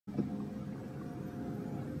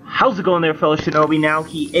How's it going there, fellow Shinobi? Now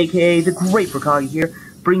he, aka the Great Prakagi here,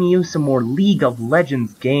 bringing you some more League of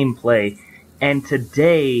Legends gameplay. And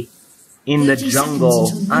today, in the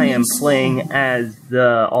jungle, I am playing as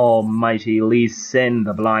the almighty Lee Sin,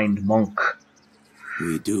 the Blind Monk.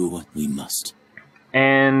 We do what we must.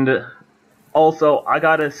 And also, I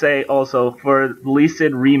gotta say also, for the Lee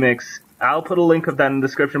Sin remix, I'll put a link of that in the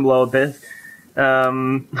description below this.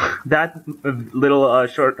 That little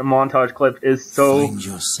short montage clip is so,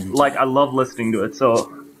 like, I love listening to it. So,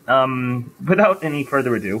 without any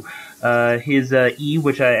further ado, his E,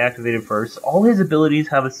 which I activated first, all his abilities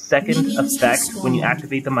have a second effect when you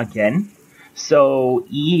activate them again. So,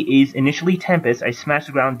 E is initially Tempest. I smash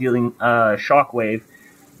the ground dealing Shockwave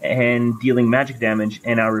and dealing magic damage,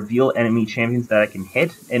 and I reveal enemy champions that I can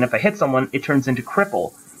hit. And if I hit someone, it turns into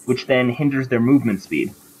Cripple, which then hinders their movement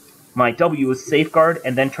speed. My W is Safeguard,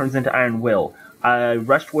 and then turns into Iron Will. I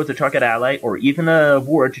rush towards a target ally, or even a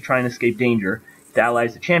ward, to try and escape danger. If the ally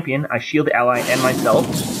is a champion, I shield the ally and myself.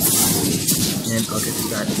 And I'll get to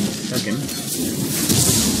that in a second.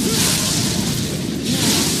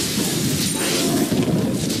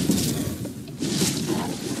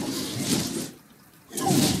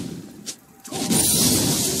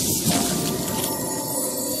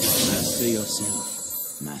 Master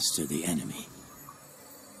yourself, master the enemy.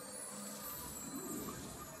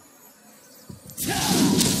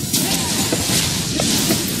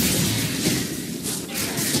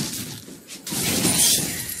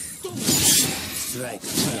 Strike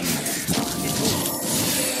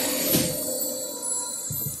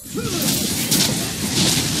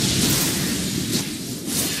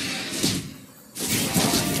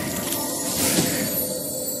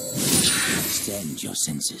Extend your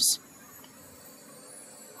senses.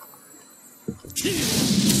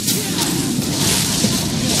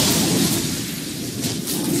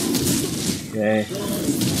 Okay.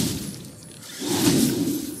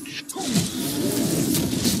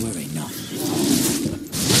 Worry not.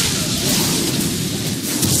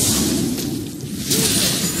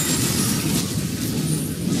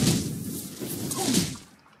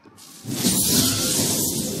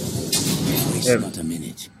 Waste not a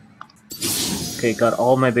minute. Okay, got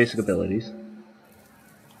all my basic abilities.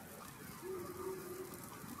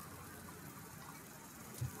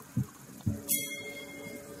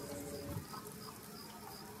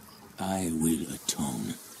 I will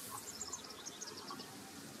atone.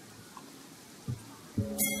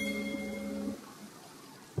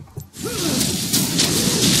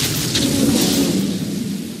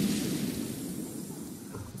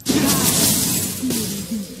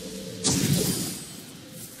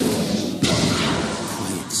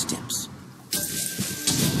 Quiet steps.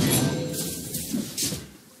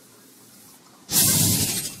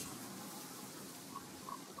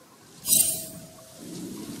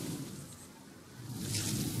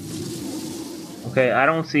 Okay, I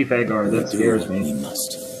don't see Vagar, that scares me. We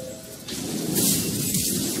must.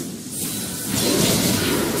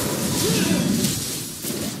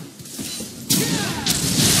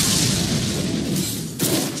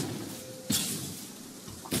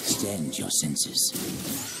 Extend your senses.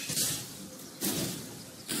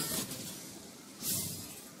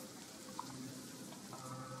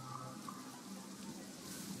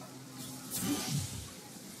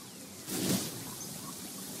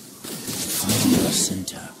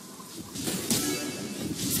 Center.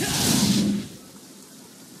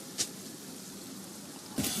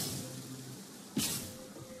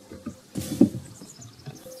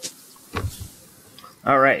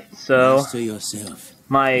 Alright, so yourself.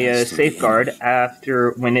 my safeguard,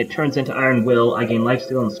 after when it turns into Iron Will, I gain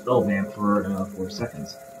lifesteal and spellband for 4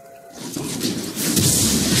 seconds.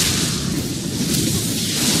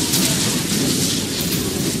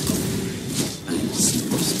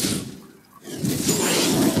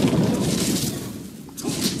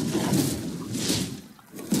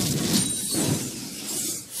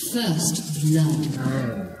 First blood.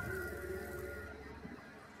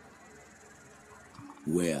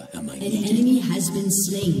 Where am I? An enemy has been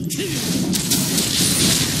slain.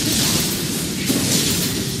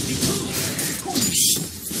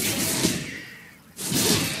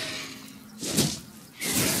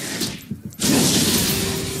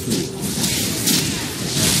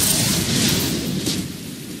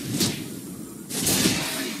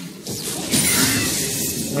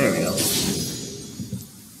 There we go.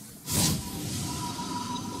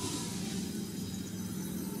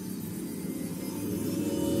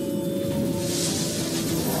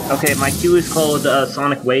 Okay, my Q is called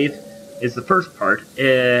Sonic Wave. Is the first part.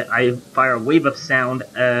 I fire a wave of sound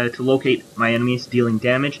to locate my enemies, dealing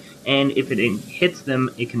damage, and if it hits them,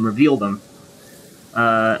 it can reveal them.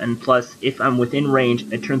 And plus, if I'm within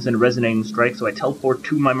range, it turns into Resonating Strike, so I teleport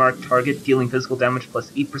to my marked target, dealing physical damage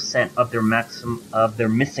plus 8% of their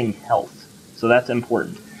missing health. So that's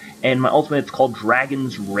important. And my ultimate is called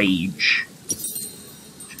Dragon's Rage,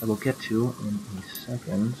 which I will get to in a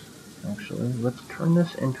second. Actually, let's turn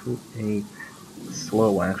this into a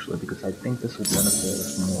slow, actually, because I think this will benefit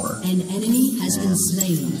us more. An enemy has been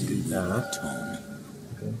slain. Let's do that.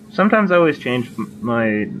 Okay. Sometimes I always change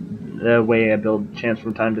my way I build chance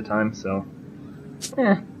from time to time, so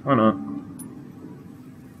why not?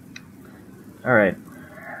 Alright.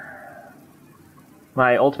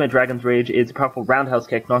 My ultimate Dragon's Rage is a powerful roundhouse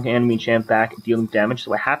kick, knocking enemy champ back, dealing damage,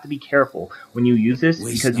 so I have to be careful when you use this,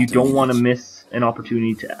 because you don't want to miss an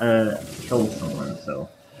opportunity to kill someone, so.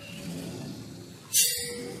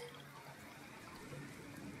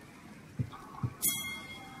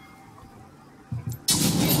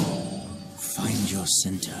 Find your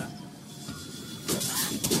center.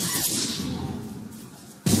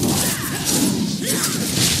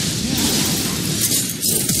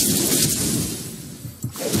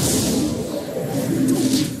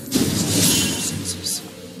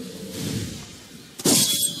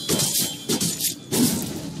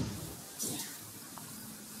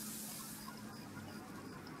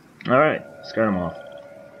 Alright, start them off.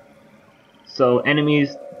 So,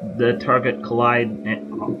 enemies the target collide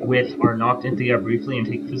with are knocked into the air briefly and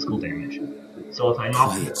take physical damage. So if I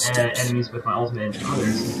knock enemies with my ultimate into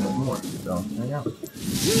others, it does more. So, there you go.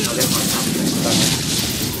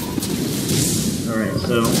 Alright,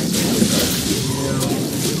 so,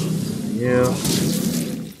 you.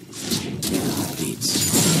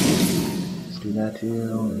 Let's do that to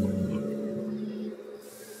you.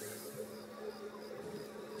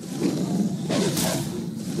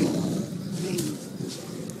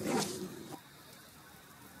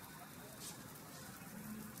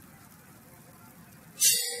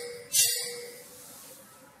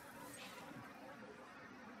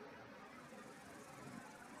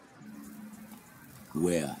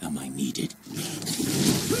 Where am I needed?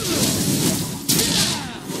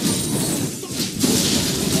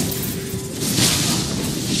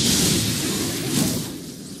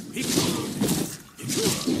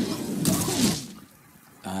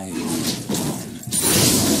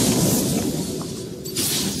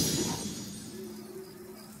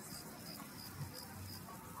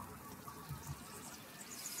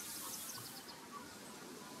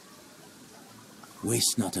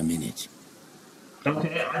 Waste not a minute.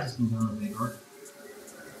 Okay, I just need another big one.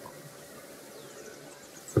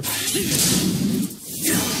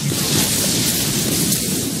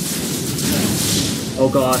 Oh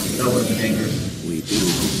god, that would be dangerous. We do.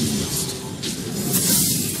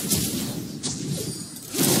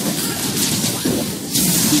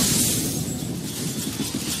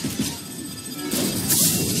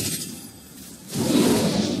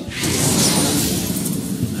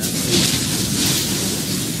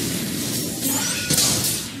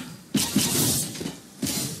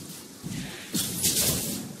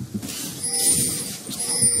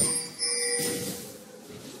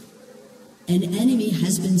 An enemy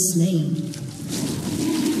has been slain.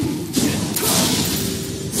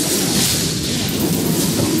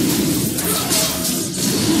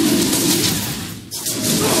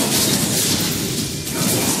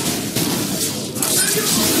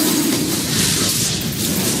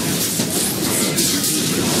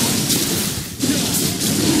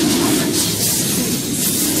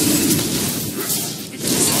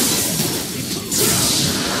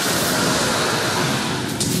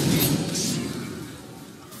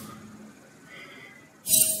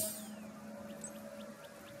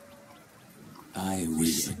 I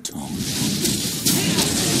will atone.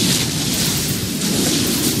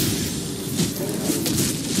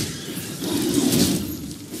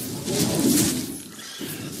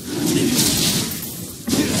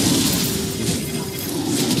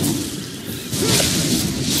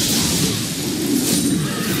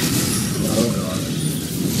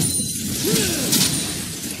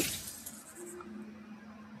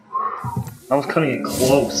 I was cutting it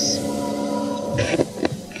close.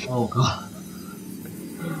 Oh god.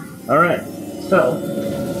 Alright, so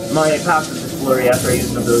my passive is flurry. After I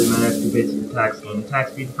use an ability, my next two basic attacks gain attack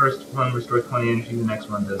speed. The first one restores 20 energy, the next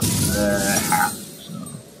one does half. So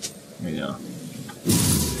there you go.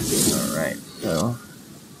 Alright, so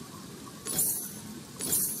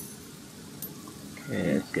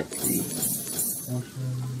okay, let's get the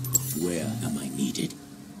Where am I needed?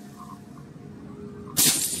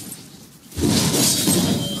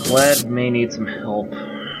 Glad may need some help.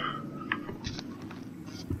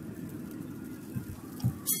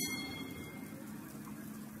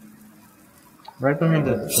 Right behind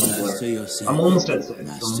the Master yourself. I'm almost at 6.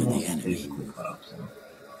 Master I'm the almost enemy. basically caught up. So.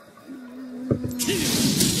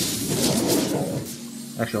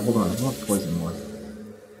 Actually, hold on. I want poison more.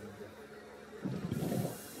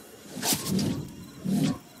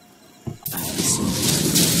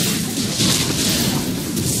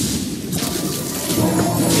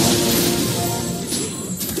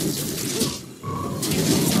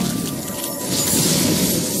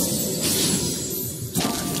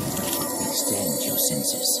 Extend your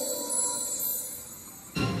senses.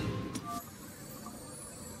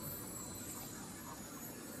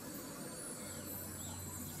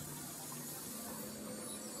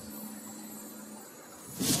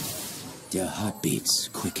 Their heartbeats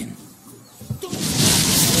quicken.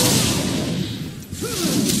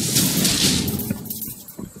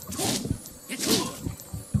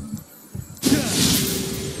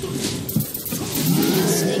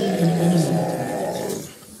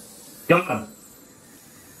 Got him.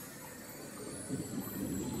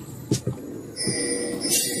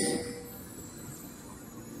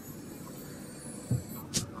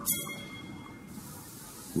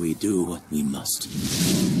 We do what we must.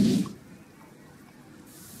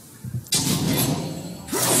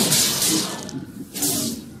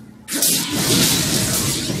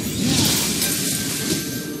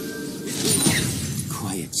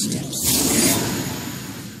 Quiet steps.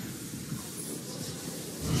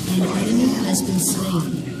 An enemy has been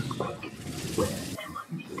slain.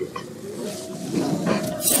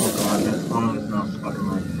 Oh god, that phone is not fucking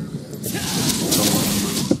right. An enemy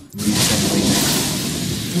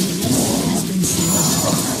has been slain.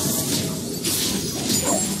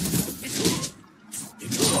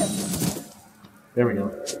 There we go.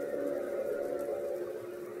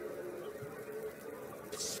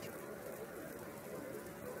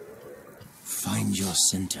 Find your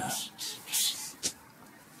center.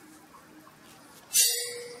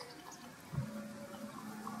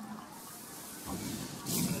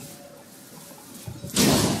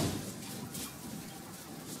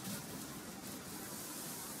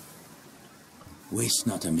 Waste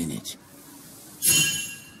not a minute.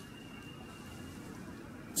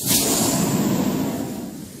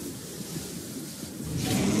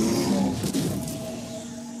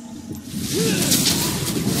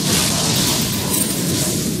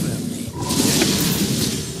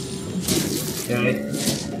 Okay.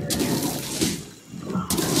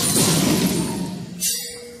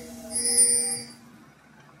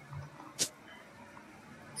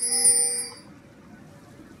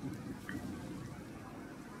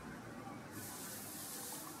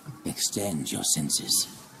 Extend your senses.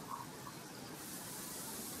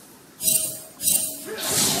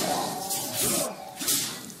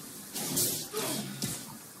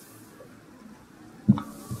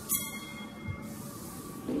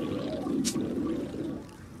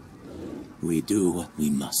 We do what we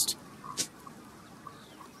must.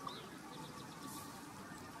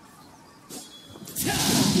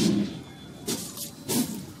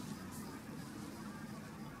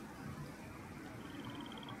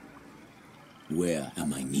 Where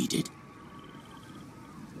am I needed?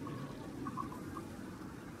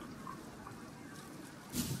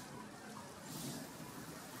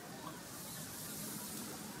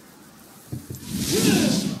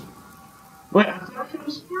 Wait, I thought it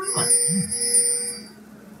was fun.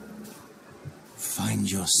 Find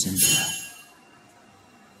your center.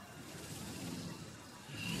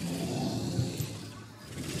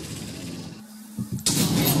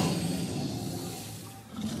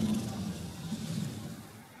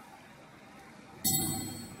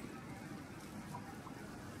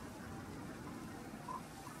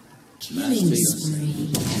 Killing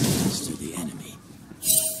spree. Master the enemy.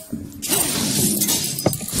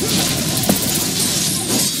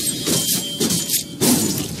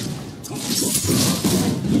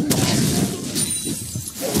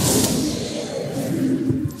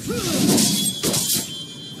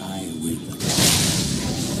 I will.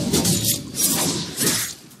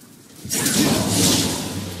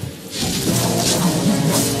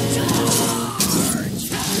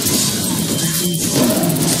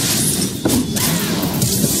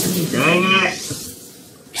 Dang it!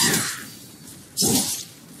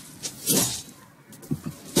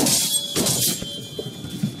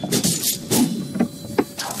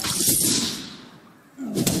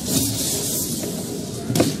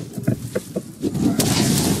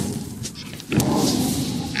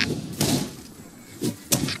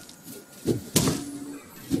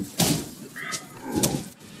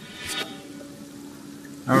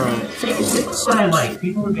 Alright, that's what I like.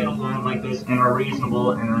 People who get along like this and are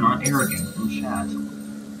reasonable and are not arrogant in chat.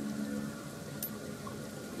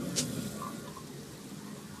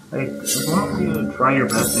 Like, as long as you try your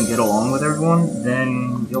best and get along with everyone,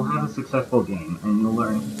 then you'll have a successful game, and you'll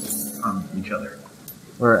learn from each other.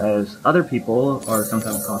 Whereas other people are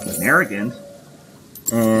sometimes cocky and arrogant,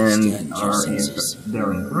 and if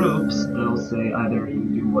they're in groups, they'll say either you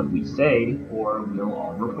do what we say, or we'll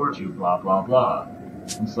all report you, blah blah blah.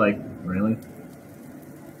 It's like, really?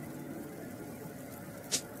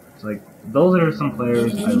 It's like, those are some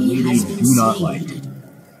players I really do not like.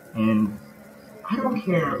 And I don't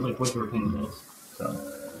care, like, what your opinion is. So,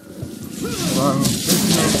 this is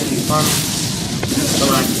meant to be fun,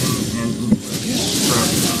 relaxing, and for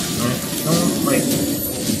everyone, right? Don't, like,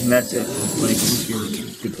 mess it, like, with your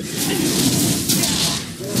stupid shit.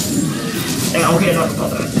 Hey, okay, enough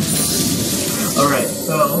about that. Alright,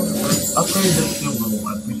 so, let's upgrade the skill level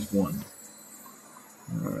at least once.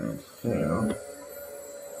 Alright, so...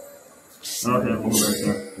 Okay, hold right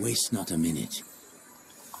there. Waste not a minute.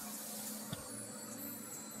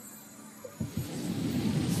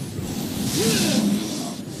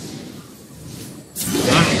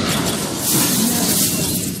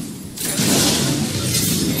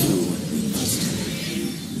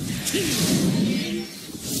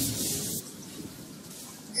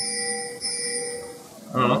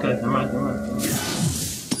 Oh, okay, never mind.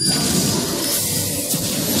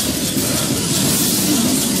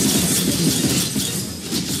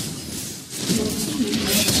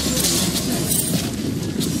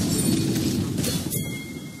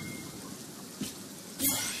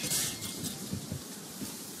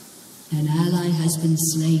 An ally has been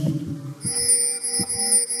slain.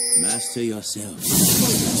 Master yourself.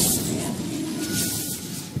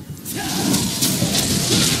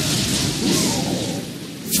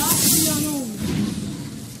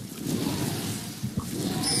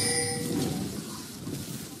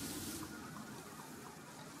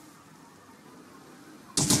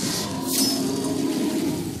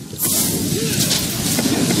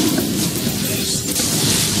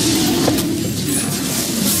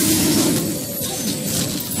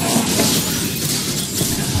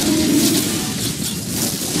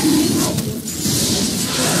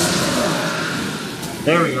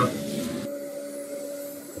 There we go.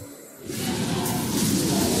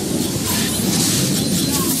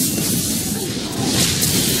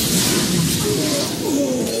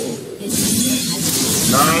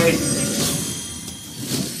 Nice.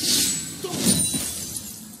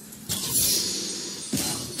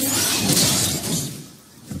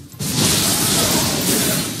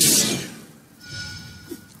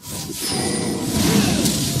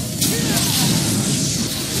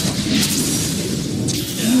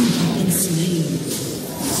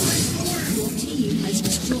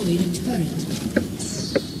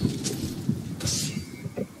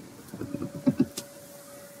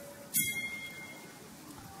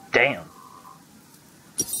 Damn.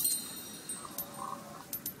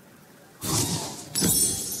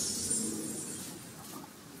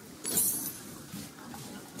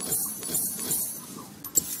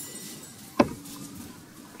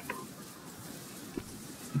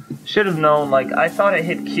 Should have known, like, I thought it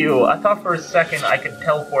hit Q. I thought for a second I could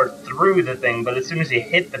teleport through the thing, but as soon as you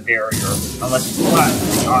hit the barrier, unless it's flat,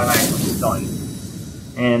 it's automatically stunned.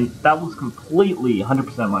 And that was completely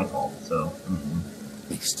 100% my fault, so...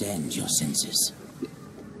 Extend your senses.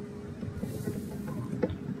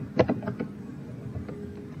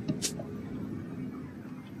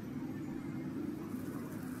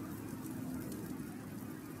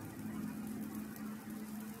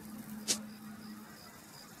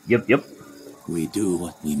 Yep. We do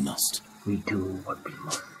what we must. We do what we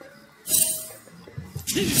must.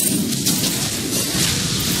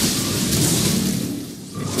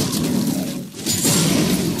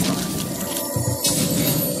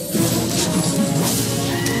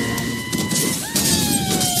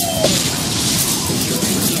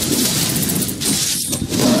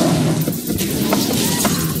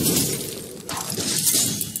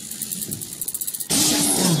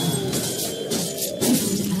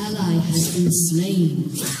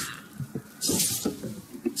 Slain.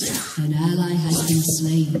 An ally has been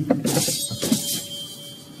slain.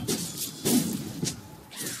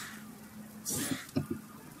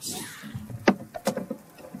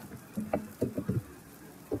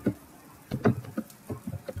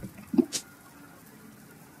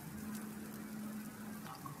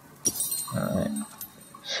 Alright.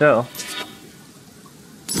 So.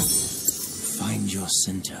 Find your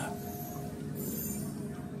center.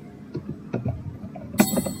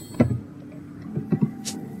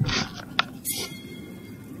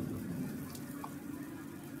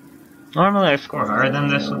 Normally I score higher than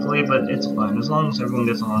this with Lee, but it's fine. As long as everyone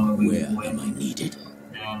gets along with Where am I needed?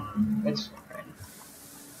 then it's fine.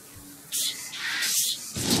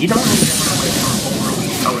 You don't need to have like some overly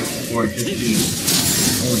powered support just to be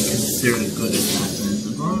only considered as good as assassins.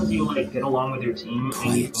 As long as you like get along with your team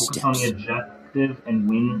and you focus on the objective and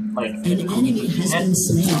win like An enemy has been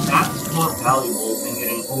slain. that's more valuable than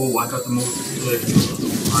getting, oh, I got the most good.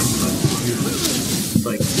 It's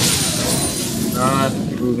like not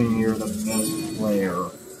proving you're the best player.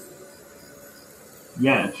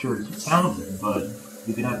 Yeah, sure, it's talented, but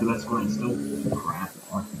you can have the best score and still crap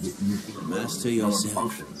on your Master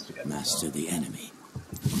yourself, master the enemy.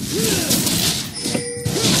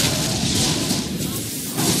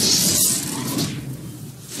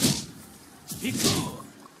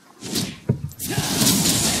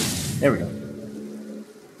 There we go.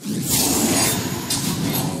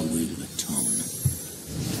 All will atone.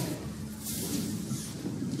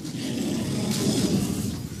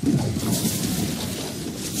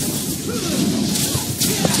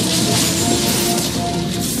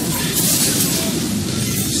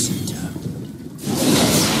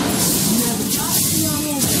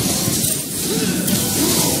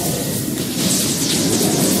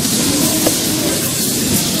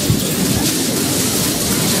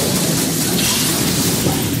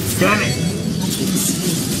 Damn it!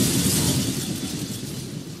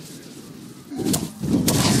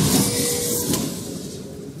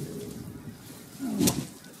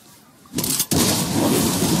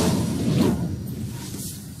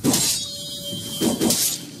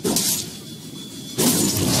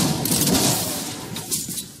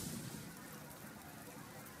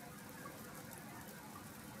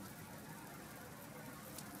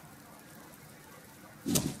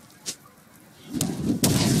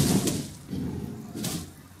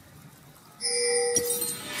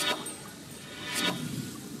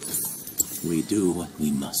 We do what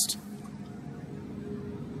we must.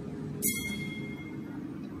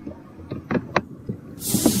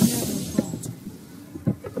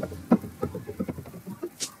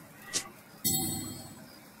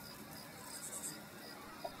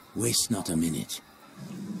 Waste not a minute.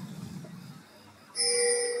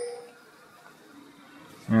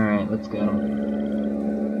 Alright, let's go.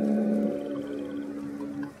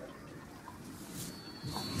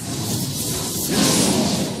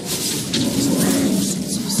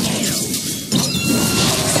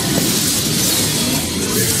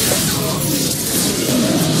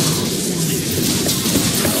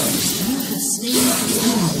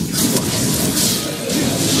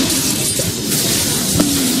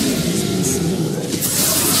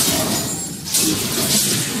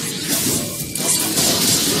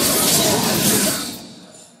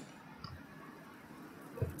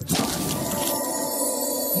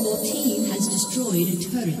 Your team has destroyed a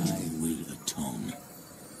turret. I will atone.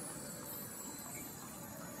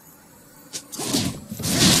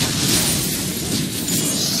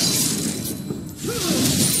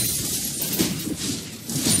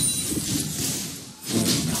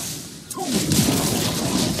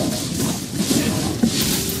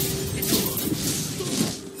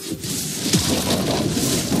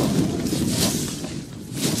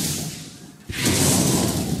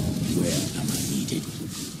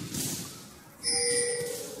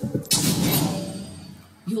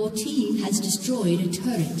 Your team has destroyed a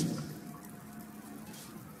turret.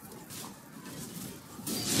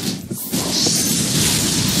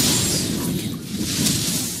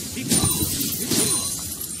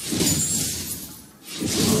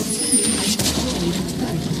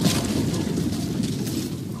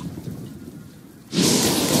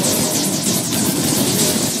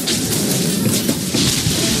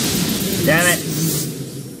 Damn it!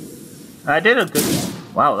 I did a good.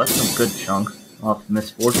 Wow, that's some good chunk off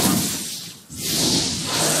misfortune.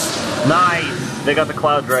 Nice! They got the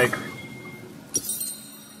Cloud Drake.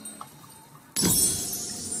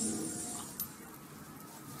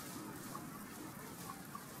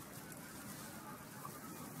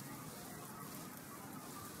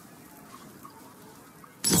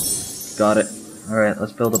 Got it. Alright,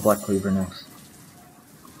 let's build a Black Cleaver next.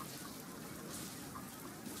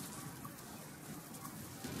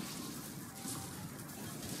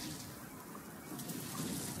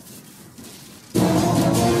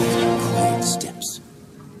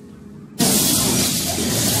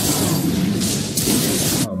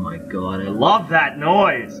 Oh my god, I love that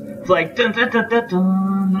noise! It's like dun dun dun dun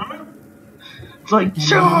dun. It's like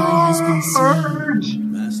charge!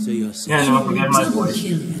 Master yourself. Yeah, no, forget my voice.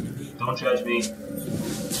 Don't judge me.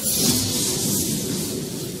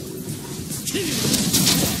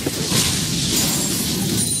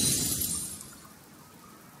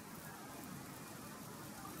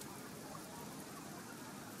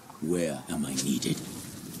 Where am I needed?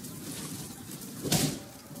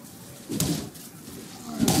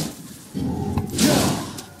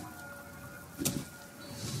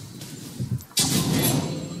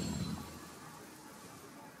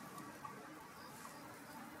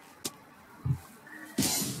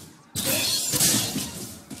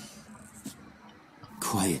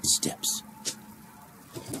 quiet steps.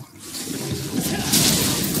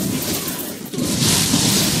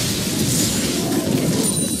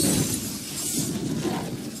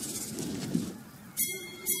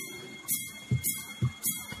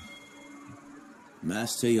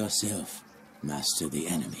 Master yourself, master the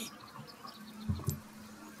enemy.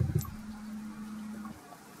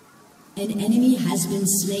 An enemy has been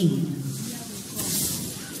slain.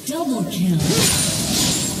 Double kill.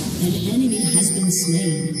 An enemy has been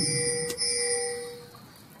slain.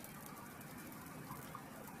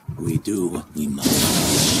 We do what we must.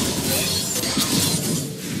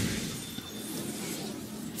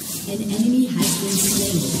 An enemy has been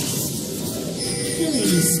slain.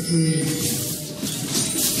 Killing spree.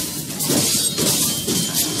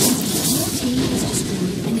 Your team has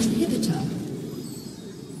destroyed an inhibitor.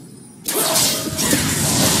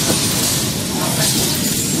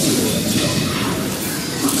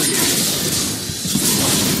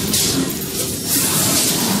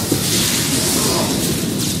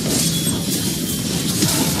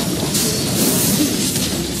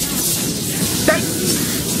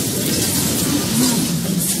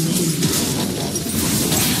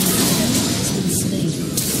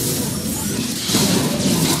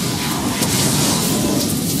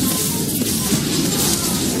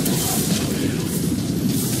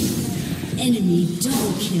 Enemy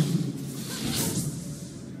double kill.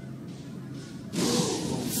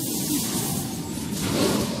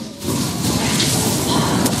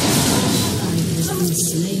 Has been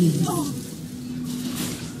slain.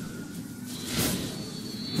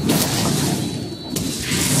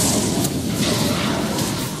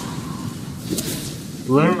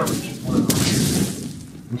 Learn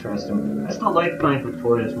interesting. I still like playing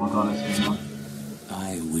Victorious more honestly now.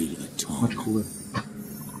 I will atone. Much cooler.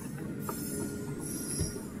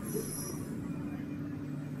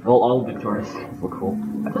 Well, all Victorious look cool.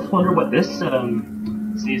 I just wonder what this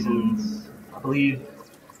season's, I believe,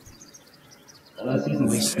 season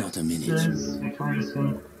Waste not a minute. is Victorious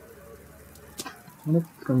in. I wonder if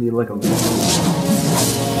it's gonna be like a.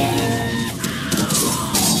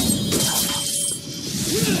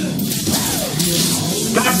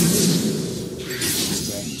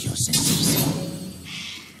 Bend your senses.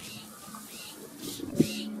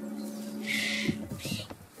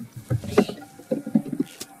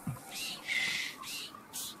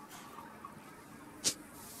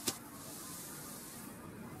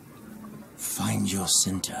 Find your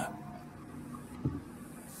center.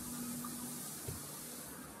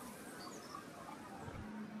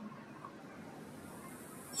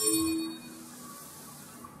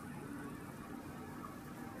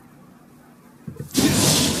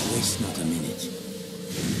 Waste not a minute.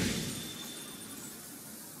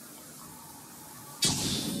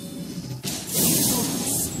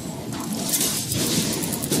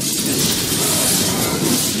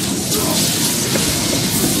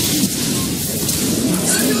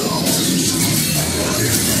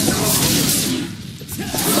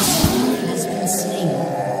 Has been slain.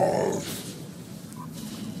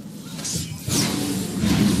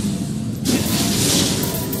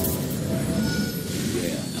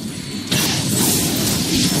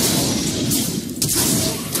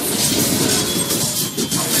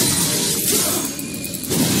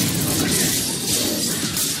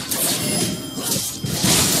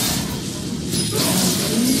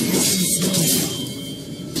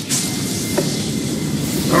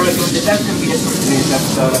 Alright, so that's going to be it for today's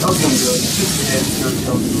episode. I hope you enjoyed. If you did, sure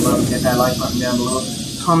to below. Hit that like button down below.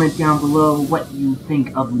 Comment down below what you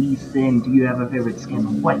think of Lee Sin. Do you have a favorite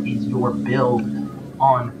skin? What is your build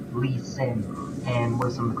on Lee Sin? And what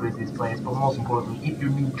are some of the craziest plays? But most importantly, if you're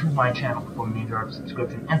new to my channel, perform the major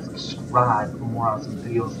subscription and subscribe for more awesome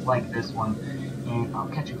videos like this one. And I'll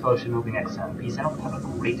catch you folks moving next time. Peace out. Have a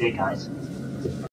great day, guys.